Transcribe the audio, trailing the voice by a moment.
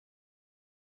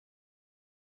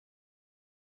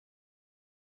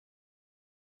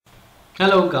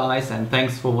Hello guys, and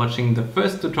thanks for watching the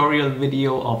first tutorial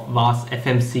video of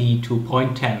vasFMC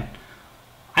 2.10.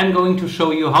 I'm going to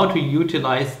show you how to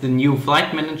utilize the new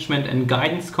flight management and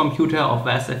guidance computer of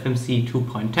vasFMC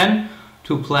 2.10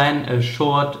 to plan a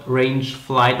short range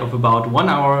flight of about 1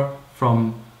 hour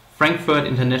from Frankfurt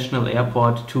International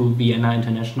Airport to Vienna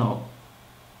International.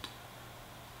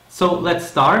 So let's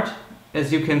start.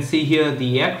 As you can see here,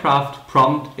 the aircraft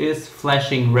prompt is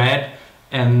flashing red.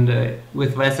 And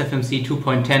with vasFMC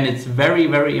 2.10 it's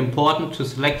very important to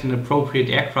select an appropriate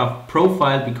aircraft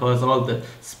profile, because all the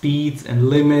speeds and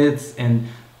limits and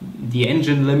the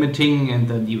engine limiting and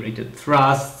the rated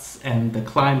thrusts and the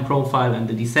climb profile and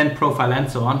the descent profile and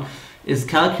so on is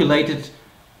calculated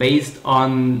based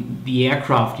on the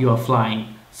aircraft you are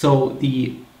flying. So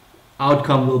the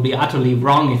outcome will be utterly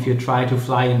wrong if you try to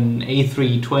fly an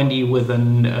A320 with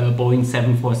an Boeing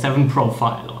 747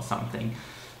 profile or something.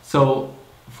 So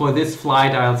for this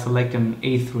flight I'll select an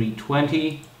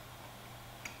A320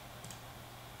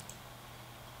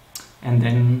 and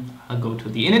then I'll go to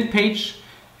the init page,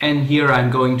 and here I'm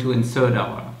going to insert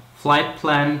our flight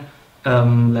plan.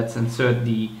 Let's insert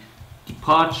the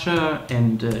departure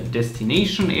and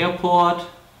destination airport,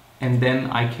 and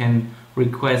then I can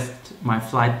request my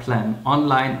flight plan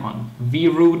online on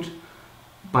vRoute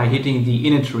by hitting the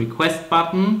init request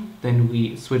button. Then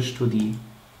we switch to the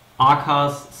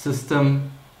ARCAS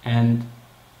system and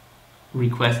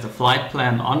request a flight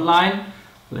plan online.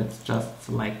 Let's just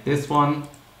select this one.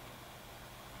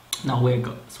 Now we're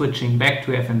switching back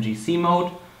to FMGC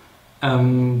mode.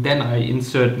 Then I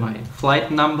insert my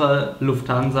flight number,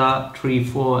 Lufthansa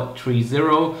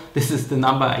 3430. This is the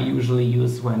number I usually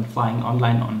use when flying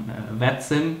online on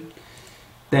vasFM.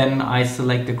 Then I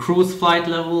select the cruise flight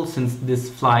level. Since this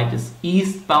flight is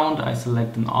eastbound, I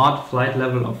select an odd flight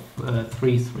level of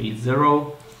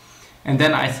 330. And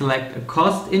then I select a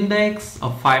cost index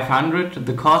of 500.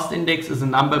 The cost index is a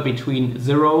number between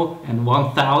 0 and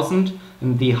 1000.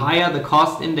 And the higher the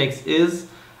cost index is,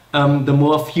 the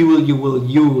more fuel you will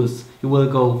use. You will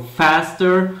go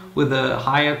faster with a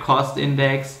higher cost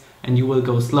index, and you will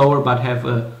go slower but have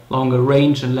a longer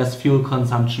range and less fuel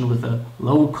consumption with a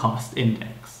low cost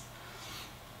index.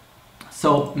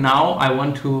 So now I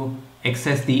want to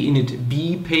access the init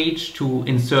B page to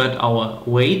insert our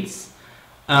weights.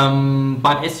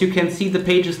 But as you can see, the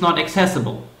page is not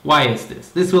accessible. Why is this?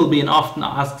 This will be an often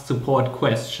asked support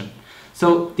question.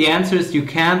 So the answer is you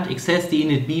can't access the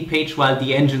init B page while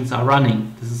the engines are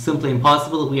running. This is simply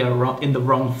impossible. We are in the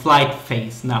wrong flight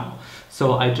phase now.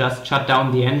 So I just shut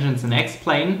down the engines in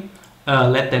X-plane,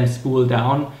 let them spool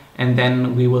down, and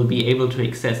then we will be able to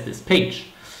access this page.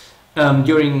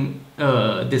 During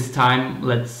this time,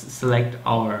 let's select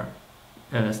our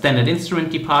standard instrument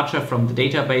departure from the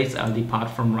database. I'll depart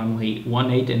from runway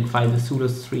 18 and fly the Zulu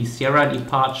 3 Sierra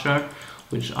departure,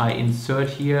 which I insert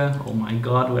here. Oh my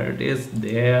god, where it is?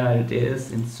 There it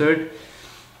is, insert.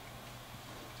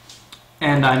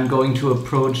 And I'm going to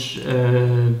approach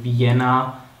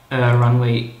Vienna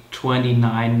runway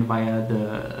 29 via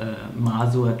the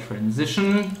Masur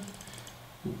transition.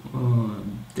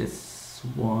 This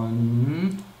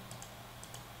one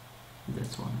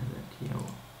is it here.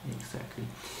 Exactly.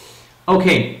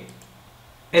 Okay,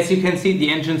 as you can see, the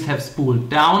engines have spooled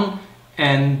down,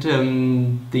 and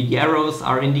the arrows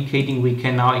are indicating we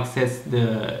can now access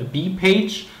the B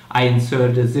page. I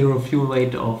insert a zero fuel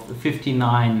weight of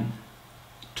 59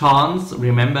 tons.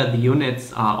 Remember, the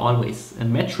units are always a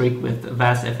metric with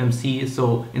vasFMC,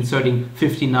 so inserting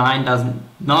 59 does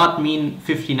not mean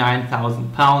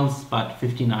 59,000 pounds, but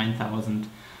 59,000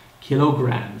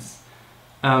 kilograms.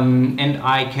 And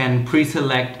I can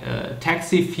pre-select a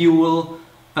taxi fuel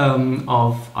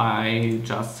I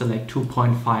just select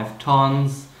 2.5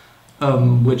 tons,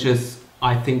 which is,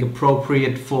 I think,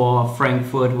 appropriate for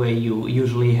Frankfurt, where you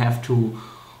usually have to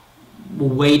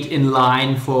wait in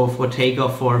line for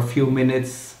takeoff for a few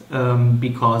minutes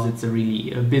because it's a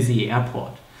really busy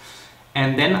airport.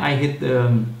 And then I hit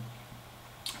the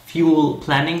fuel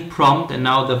planning prompt, and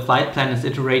now the flight plan is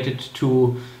iterated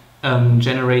to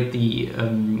generate the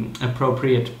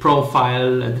appropriate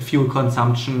profile, the fuel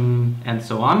consumption, and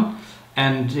so on.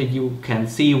 And you can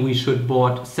see we should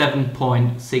board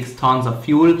 7.6 tons of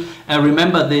fuel.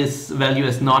 Remember, this value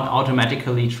is not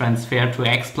automatically transferred to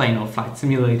X-plane or flight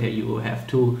simulator. You have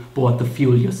to board the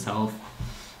fuel yourself.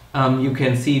 You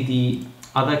can see the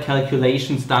other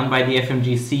calculations done by the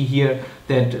FMGC here,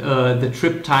 that the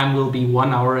trip time will be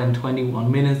 1 hour and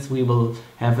 21 minutes. We will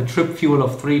have a trip fuel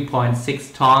of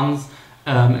 3.6 tons,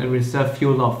 a reserve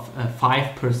fuel of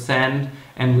 5%,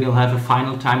 and we'll have a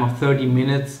final time of 30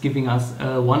 minutes, giving us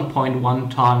 1.1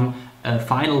 ton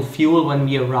final fuel when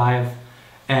we arrive.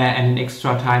 and an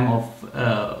extra time of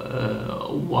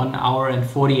 1 hour and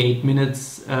 48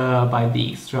 minutes by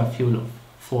the extra fuel of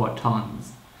 4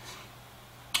 tons.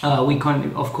 We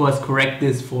can of course correct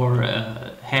this for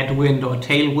headwind or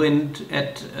tailwind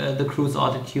at the cruise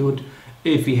altitude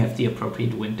if we have the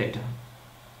appropriate wind data.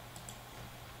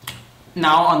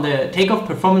 Now on the takeoff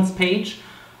performance page,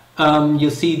 you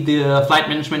see the flight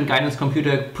management guidance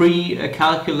computer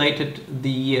pre-calculated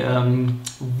the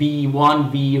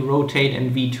V1, V rotate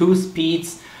and V2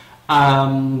 speeds.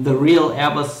 The real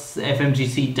Airbus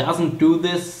FMGC doesn't do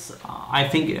this. I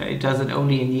think it does it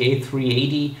only in the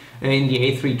A380. In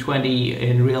the A320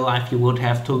 in real life you would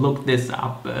have to look this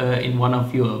up in one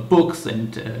of your books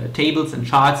and tables and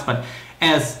charts, but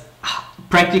as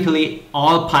practically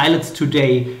all pilots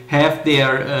today have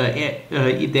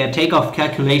their takeoff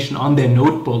calculation on their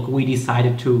notebook, we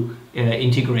decided to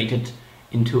integrate it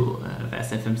into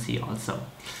vasFMC also.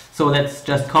 So let's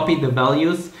just copy the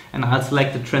values, and I'll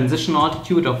select the transition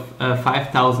altitude of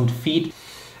 5,000 feet.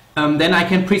 Then I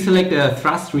can pre-select a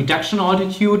thrust reduction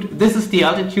altitude. This is the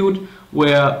altitude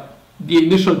where the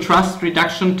initial thrust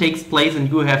reduction takes place,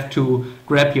 and you have to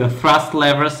grab your thrust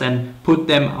levers and put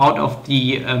them out of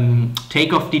the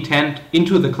takeoff detent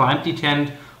into the climb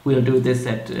detent. We'll do this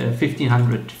at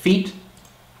 1,500 feet.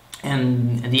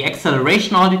 And the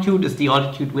acceleration altitude is the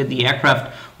altitude where the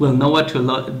aircraft will lower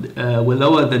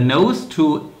the nose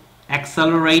to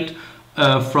accelerate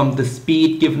from the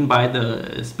speed given by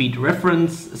the speed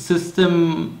reference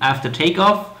system after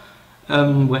takeoff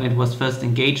when it was first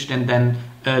engaged, and then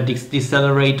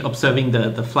decelerate observing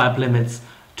the flap limits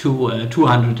to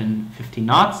 250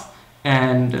 knots,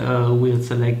 and we'll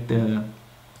select the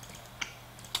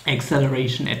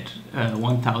acceleration at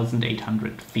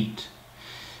 1,800 feet.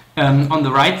 On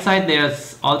the right side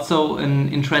there's also an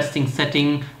interesting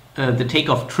setting, the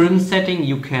takeoff trim setting.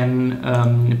 You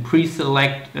can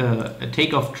pre-select a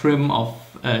takeoff trim of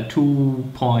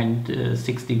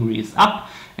 2.6 degrees up,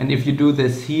 and if you do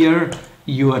this here,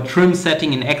 your trim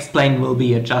setting in X-plane will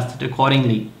be adjusted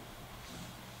accordingly.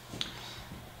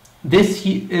 This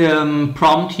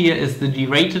prompt here is the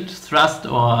derated thrust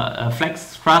or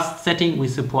flex thrust setting. We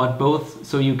support both,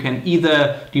 so you can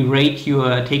either derate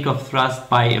your takeoff thrust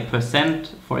by a %,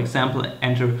 for example,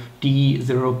 enter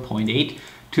D0.8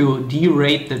 to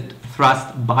derate the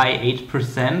thrust by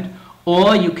 8%,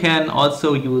 or you can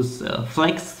also use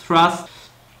flex thrust,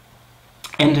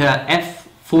 enter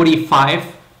F45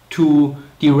 to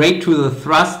derate to the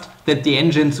thrust that the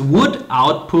engines would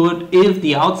output if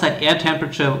the outside air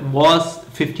temperature was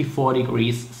 54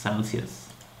 degrees Celsius.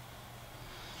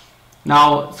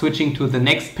 Now switching to the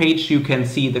next page, you can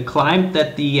see the climb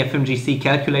that the FMGC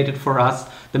calculated for us.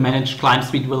 The managed climb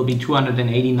speed will be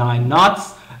 289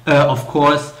 knots. Of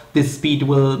course, this speed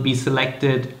will be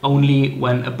selected only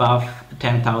when above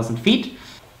 10,000 feet.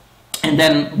 And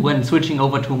then when switching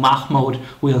over to Mach mode,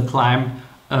 we'll climb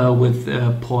with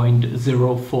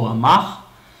 0.04 Mach.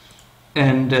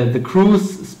 And the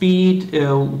cruise speed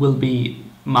will be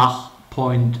Mach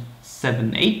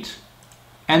 0.78,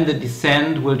 and the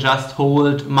descent will just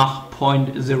hold Mach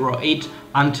 0.08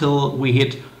 until we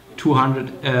hit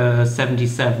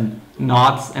 277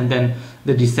 knots, and then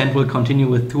the descent will continue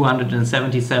with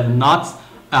 277 knots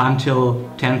until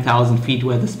 10,000 feet,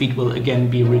 where the speed will again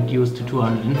be reduced to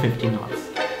 250 knots.